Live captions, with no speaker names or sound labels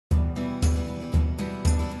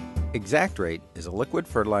ExactRate is a liquid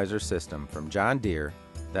fertilizer system from John Deere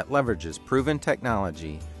that leverages proven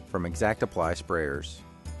technology from ExactApply sprayers.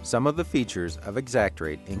 Some of the features of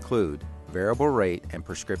ExactRate include variable rate and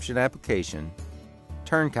prescription application,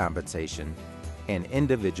 turn compensation, and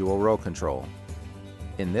individual row control.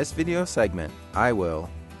 In this video segment, I will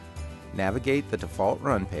navigate the default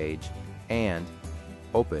run page and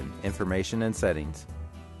open information and settings.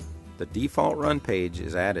 The default run page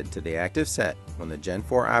is added to the active set when the Gen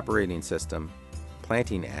 4 operating system,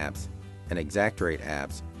 planting apps, and ExactRate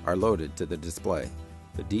apps are loaded to the display.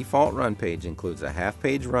 The default run page includes a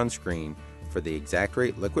half-page run screen for the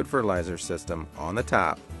ExactRate liquid fertilizer system on the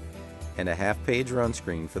top and a half-page run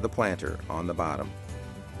screen for the planter on the bottom.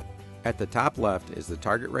 At the top left is the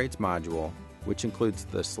target rates module, which includes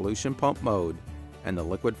the solution pump mode and the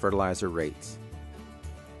liquid fertilizer rates.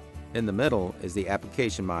 In the middle is the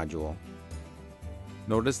application module.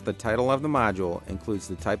 Notice the title of the module includes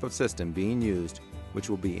the type of system being used, which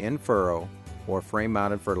will be in-furrow or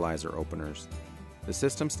frame-mounted fertilizer openers. The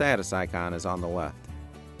system status icon is on the left.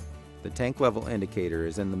 The tank level indicator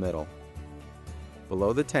is in the middle.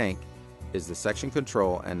 Below the tank is the section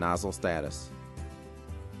control and nozzle status.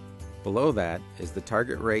 Below that is the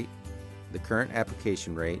target rate, the current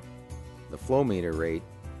application rate, the flow meter rate,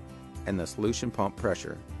 and the solution pump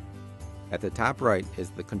pressure. At the top right is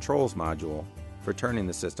the controls module for turning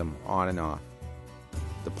the system on and off.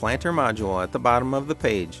 The planter module at the bottom of the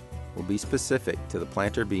page will be specific to the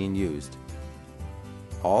planter being used.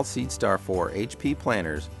 All SeedStar 4 HP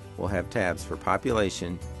planters will have tabs for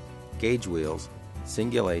population, gauge wheels,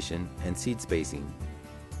 singulation, and seed spacing.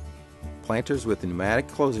 Planters with pneumatic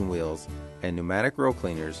closing wheels and pneumatic row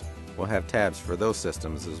cleaners will have tabs for those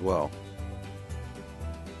systems as well.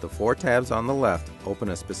 The 4 tabs on the left open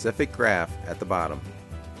a specific graph at the bottom.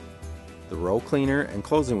 The row cleaner and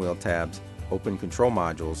closing wheel tabs open control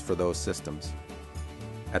modules for those systems.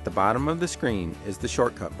 At the bottom of the screen is the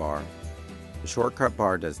shortcut bar. The shortcut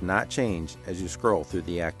bar does not change as you scroll through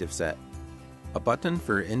the active set. A button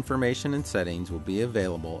for information and settings will be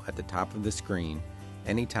available at the top of the screen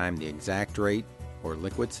anytime the ExactRate or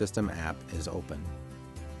Liquid System app is open.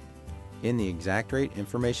 In the ExactRate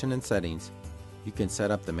information and settings, you can set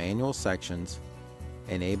up the manual sections,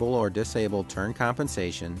 enable or disable turn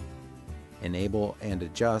compensation, enable and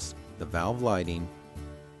adjust the valve lighting,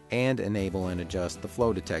 and enable and adjust the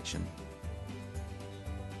flow detection.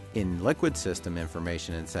 In Liquid System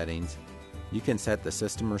information and settings, you can set the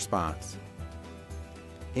system response.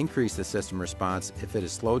 Increase the system response if it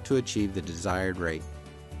is slow to achieve the desired rate.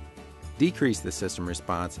 Decrease the system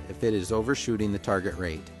response if it is overshooting the target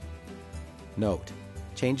rate. Note: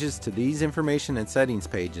 changes to these information and settings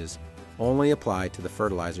pages only apply to the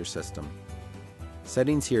fertilizer system.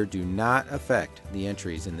 Settings here do not affect the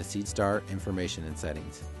entries in the SeedStar information and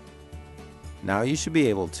settings. Now you should be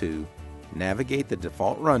able to navigate the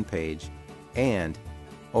default run page and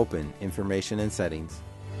open information and settings.